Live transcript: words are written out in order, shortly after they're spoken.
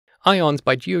Ions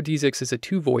by Geodesics is a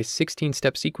 2-voice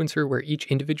 16-step sequencer where each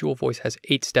individual voice has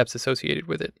 8 steps associated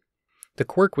with it. The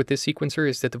quirk with this sequencer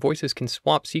is that the voices can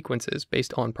swap sequences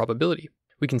based on probability.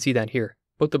 We can see that here.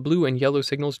 Both the blue and yellow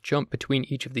signals jump between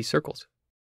each of these circles.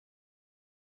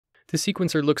 This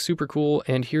sequencer looks super cool,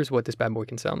 and here's what this bad boy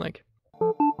can sound like.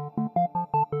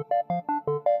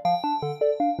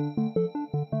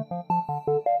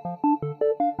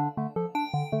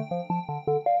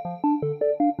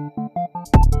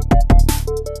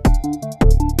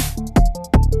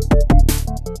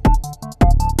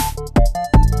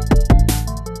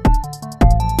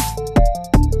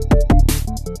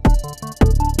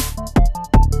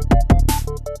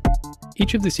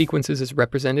 Each of the sequences is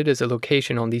represented as a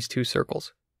location on these 2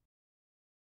 circles.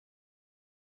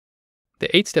 The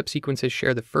 8-step sequences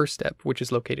share the first step, which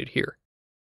is located here.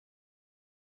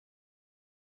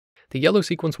 The yellow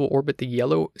sequence will orbit the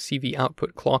yellow CV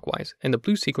output clockwise, and the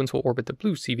blue sequence will orbit the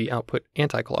blue CV output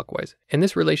anti-clockwise. And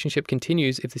this relationship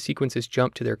continues if the sequences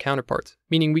jump to their counterparts,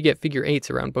 meaning we get figure 8s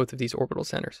around both of these orbital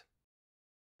centers.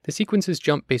 The sequences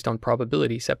jump based on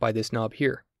probability set by this knob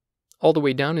here. All the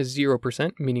way down is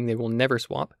 0%, meaning they will never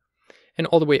swap, and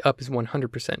all the way up is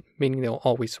 100%, meaning they'll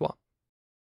always swap.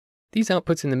 These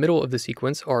outputs in the middle of the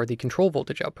sequence are the control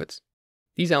voltage outputs.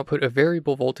 These output a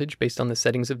variable voltage based on the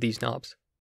settings of these knobs.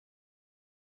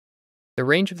 The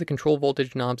range of the control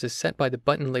voltage knobs is set by the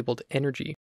button labeled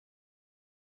energy.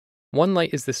 1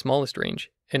 light is the smallest range,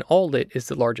 and all lit is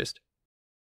the largest.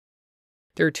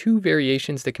 There are 2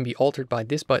 variations that can be altered by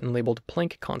this button labeled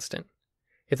Planck constant.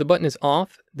 If the button is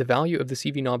off, the value of the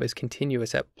CV knob is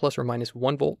continuous at plus or minus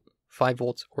 1 volt, 5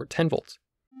 volts, or 10 volts.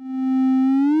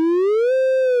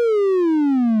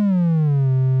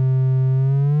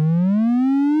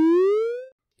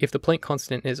 If the Planck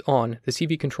constant is on, the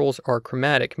CV controls are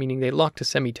chromatic, meaning they lock to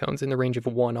semitones in the range of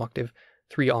 1 octave,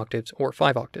 3 octaves, or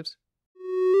 5 octaves.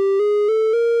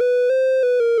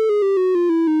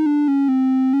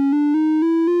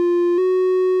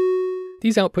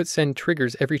 These outputs send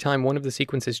triggers every time one of the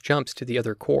sequences jumps to the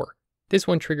other core. This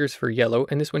one triggers for yellow,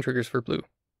 and this one triggers for blue.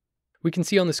 We can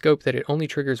see on the scope that it only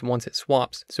triggers once it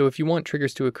swaps, so if you want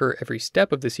triggers to occur every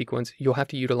step of the sequence, you'll have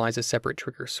to utilize a separate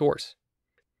trigger source.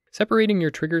 Separating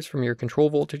your triggers from your control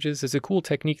voltages is a cool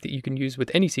technique that you can use with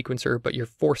any sequencer, but you're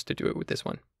forced to do it with this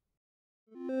one.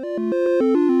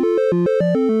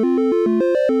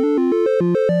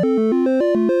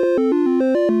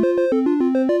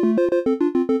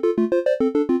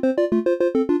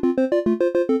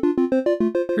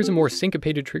 Here's a more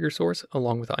syncopated trigger source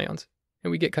along with ions,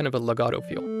 and we get kind of a legato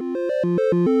feel.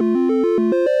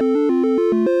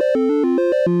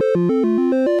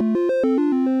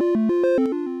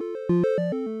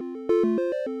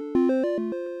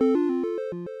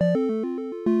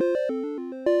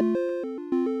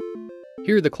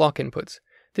 Here are the clock inputs.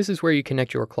 This is where you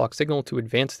connect your clock signal to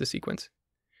advance the sequence.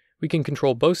 We can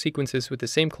control both sequences with the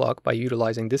same clock by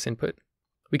utilizing this input.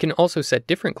 We can also set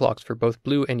different clocks for both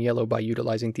blue and yellow by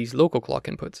utilizing these local clock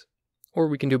inputs. Or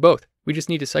we can do both. We just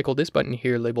need to cycle this button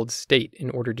here labeled state in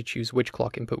order to choose which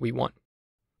clock input we want.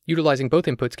 Utilizing both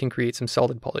inputs can create some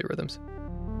solid polyrhythms.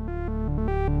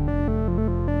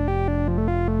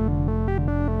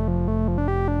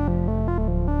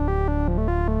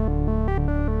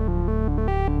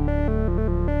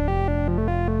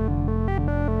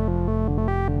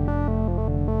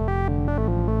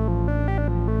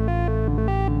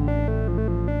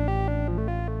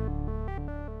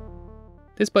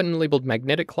 This button labeled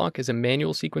magnetic clock is a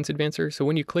manual sequence advancer, so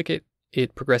when you click it,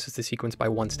 it progresses the sequence by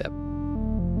 1 step.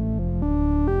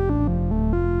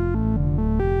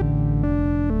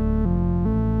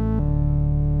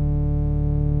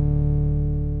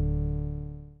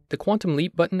 The quantum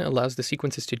leap button allows the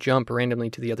sequences to jump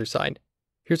randomly to the other side.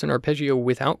 Here's an arpeggio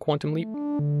without quantum leap.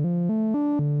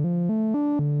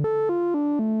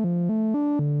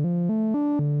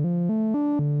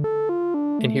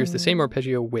 And here's the same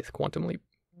arpeggio with quantum leap.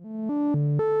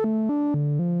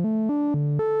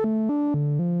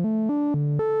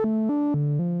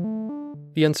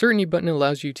 The uncertainty button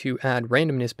allows you to add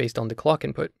randomness based on the clock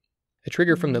input. A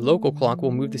trigger from the local clock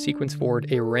will move the sequence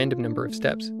forward a random number of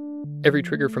steps. Every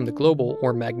trigger from the global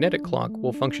or magnetic clock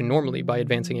will function normally by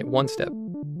advancing it 1 step.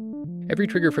 Every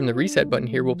trigger from the reset button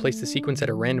here will place the sequence at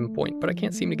a random point, but I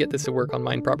can't seem to get this to work on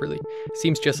mine properly. It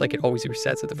seems just like it always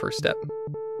resets at the first step.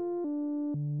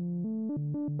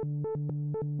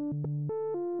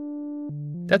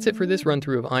 That's it for this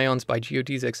run-through of Ions by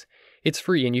Geodesics. It's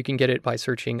free and you can get it by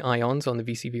searching Ions on the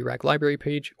VCV Rack library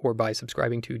page or by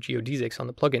subscribing to Geodesics on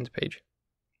the plugins page.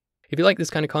 If you like this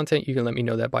kind of content, you can let me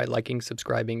know that by liking,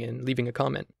 subscribing, and leaving a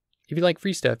comment. If you like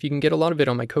free stuff, you can get a lot of it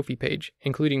on my Ko-fi page,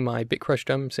 including my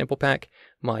Bitcrush sample pack,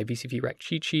 my VCV Rack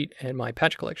cheat sheet, and my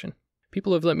patch collection.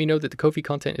 People have let me know that the Ko-fi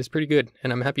content is pretty good,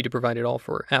 and I'm happy to provide it all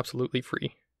for absolutely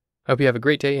free. I hope you have a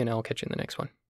great day, and I'll catch you in the next one.